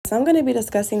so I'm going to be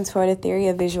discussing Toward a Theory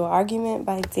of Visual Argument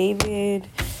by David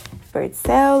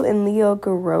Birdsell and Leo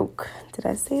Garoque. Did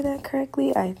I say that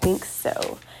correctly? I think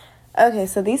so. Okay,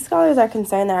 so these scholars are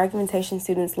concerned that argumentation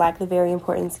students lack the very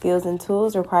important skills and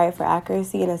tools required for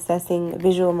accuracy in assessing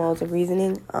visual modes of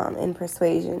reasoning and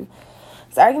persuasion.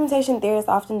 So argumentation theorists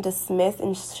often dismiss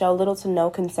and show little to no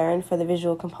concern for the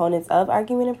visual components of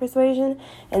argument and persuasion,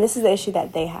 and this is the issue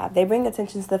that they have. They bring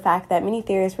attention to the fact that many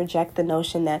theorists reject the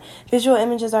notion that visual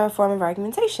images are a form of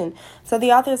argumentation. So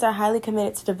the authors are highly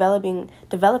committed to developing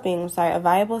a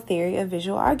viable theory of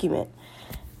visual argument.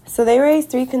 So they raise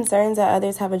three concerns that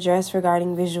others have addressed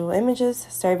regarding visual images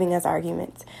serving as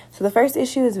arguments. So the first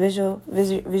issue is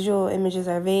visual images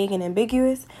are vague and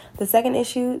ambiguous. The second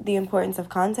issue, the importance of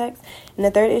context. And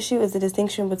the third issue is the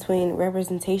distinction between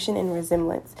representation and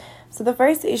resemblance. So the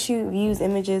first issue views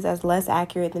images as less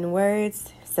accurate than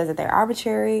words, says that they're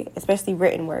arbitrary, especially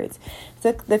written words.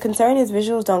 So the concern is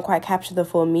visuals don't quite capture the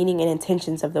full meaning and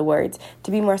intentions of the words.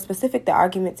 To be more specific, the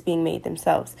arguments being made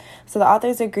themselves. So the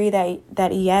authors agree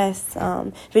that yes,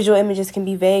 visual images can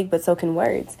be vague, but so can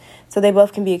words. So they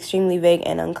both can be extremely vague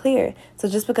and unclear. So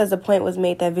just because the point was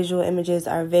made that visual images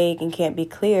are vague and can't be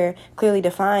clearly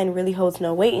defined really holds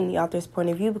no weight in the author's point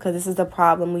of view, because this is the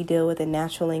problem we deal with in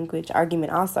natural language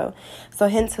argument also. So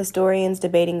hence historians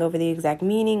debating over the exact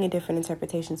meaning and different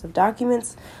interpretations of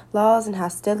documents, laws, and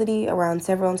hostility around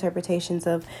several interpretations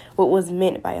of what was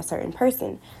meant by a certain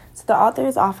person. So the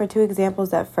authors offer two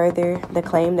examples that further the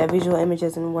claim that visual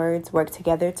images and words work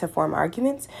together to form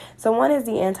arguments. So one is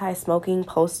the anti-smoking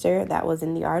poster that was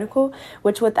in the article,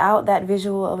 which without that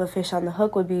visual of a fish on the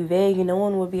hook would be vague and no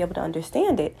one would be able to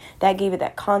understand it. That gave it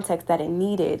that context that it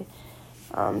needed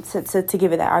to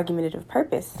give it that argumentative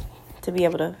purpose, to be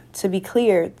able to be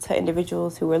clear to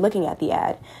individuals who were looking at the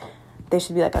ad. There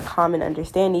should be like a common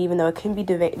understanding, even though it can be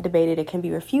debated, it can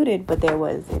be refuted, but there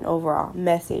was an overall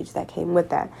message that came with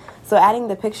that. So adding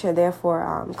the picture,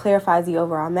 therefore, clarifies the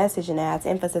overall message and adds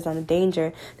emphasis on the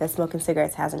danger that smoking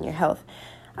cigarettes has on your health.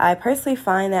 I personally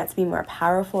find that to be more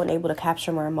powerful and able to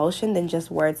capture more emotion than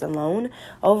just words alone.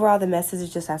 Overall, the message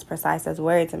is just as precise as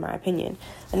words, in my opinion.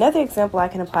 Another example I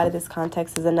can apply to this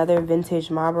context is another vintage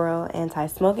Marlboro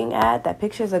anti-smoking ad that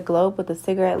pictures a globe with a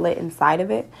cigarette lit inside of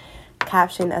it,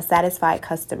 caption, "A satisfied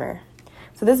customer."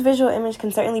 So this visual image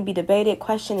can certainly be debated,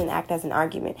 questioned, and act as an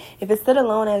argument. If it stood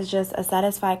alone as just a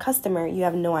satisfied customer, you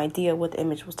have no idea what the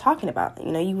image was talking about.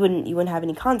 You wouldn't have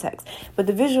any context. But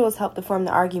the visuals help to form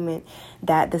the argument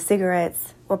that the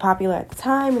cigarettes were popular at the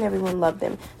time and everyone loved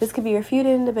them. This could be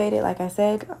refuted and debated, like I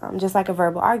said, just like a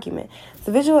verbal argument.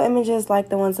 So visual images, like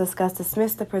the ones discussed,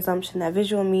 dismiss the presumption that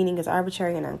visual meaning is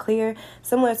arbitrary and unclear.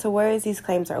 Similar to words, these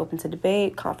claims are open to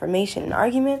debate, confirmation, and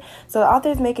argument. So the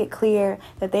authors make it clear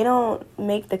that they don't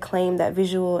make the claim that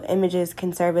visual images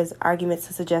can serve as arguments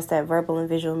to suggest that verbal and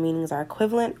visual meanings are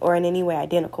equivalent or in any way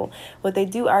identical. What they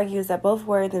do argue is that both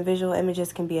words and visual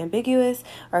images can be ambiguous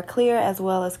or clear, as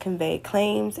well as convey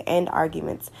claims and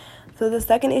arguments. So the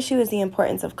second issue is the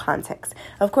importance of context.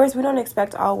 Of course, we don't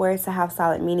expect all words to have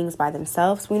solid meanings by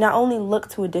themselves. We not only look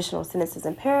to additional sentences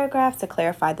and paragraphs to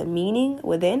clarify the meaning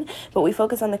within, but we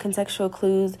focus on the contextual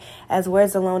clues, as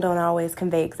words alone don't always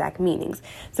convey exact meanings.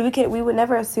 So we would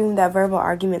never assume that verbal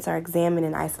arguments are examined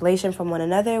in isolation from one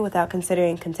another without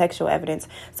considering contextual evidence.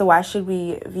 So why should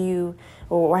we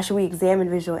examine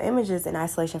visual images in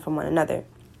isolation from one another?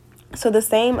 So the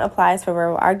same applies for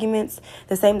verbal arguments.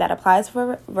 The same that applies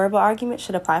for verbal arguments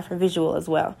should apply for visual as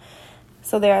well.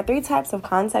 So there are three types of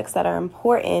context that are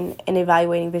important in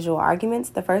evaluating visual arguments.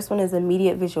 The first one is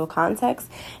immediate visual context,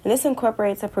 and this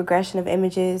incorporates a progression of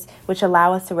images which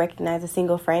allow us to recognize a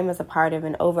single frame as a part of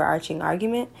an overarching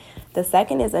argument. The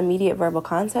second is immediate verbal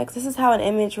context. This is how an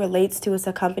image relates to its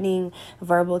accompanying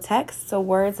verbal text. So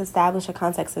words establish a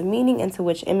context of meaning into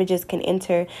which images can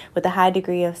enter with a high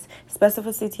degree of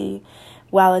specificity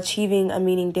while achieving a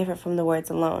meaning different from the words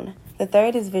alone. The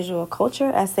third is visual culture.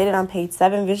 As stated on page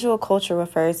 7, visual culture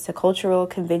refers to cultural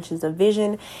conventions of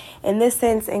vision. In this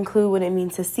sense, include what it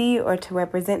means to see or to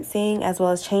represent seeing, as well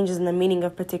as changes in the meaning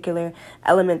of particular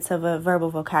elements of a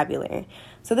verbal vocabulary.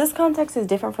 So this context is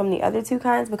different from the other two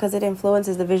kinds because it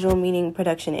influences the visual meaning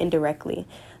production indirectly.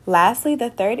 Lastly, the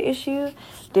third issue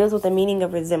deals with the meaning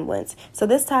of resemblance. So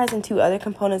this ties into other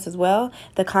components as well,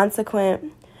 the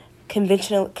consequent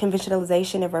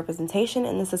conventionalization of representation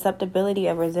and the susceptibility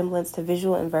of resemblance to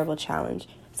visual and verbal challenge.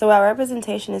 So while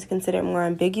representation is considered more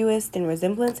ambiguous than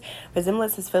resemblance,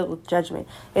 resemblance is filled with judgment.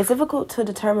 It's difficult to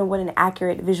determine what an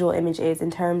accurate visual image is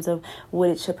in terms of what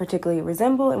it should particularly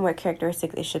resemble and what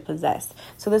characteristics it should possess.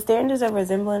 So the standards of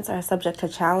resemblance are subject to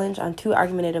challenge on two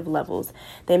argumentative levels.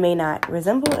 They may not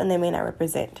resemble and they may not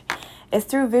represent. It's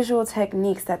through visual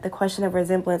techniques that the question of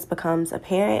resemblance becomes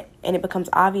apparent, and it becomes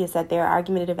obvious that there are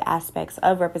argumentative aspects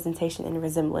of representation and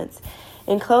resemblance.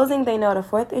 In closing, they note a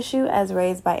fourth issue as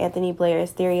raised by Anthony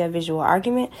Blair's theory of visual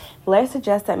argument. Blair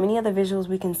suggests that many of the visuals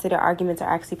we consider arguments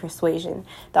are actually persuasion.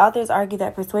 The authors argue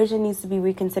that persuasion needs to be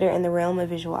reconsidered in the realm of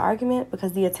visual argument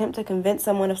because the attempt to convince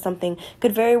someone of something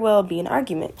could very well be an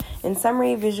argument. In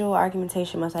summary, visual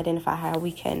argumentation must identify how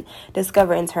we can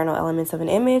discover internal elements of an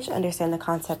image, understand the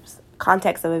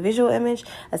context of a visual image,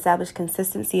 establish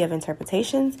consistency of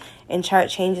interpretations, and chart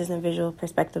changes in visual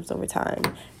perspectives over time.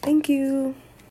 Thank you.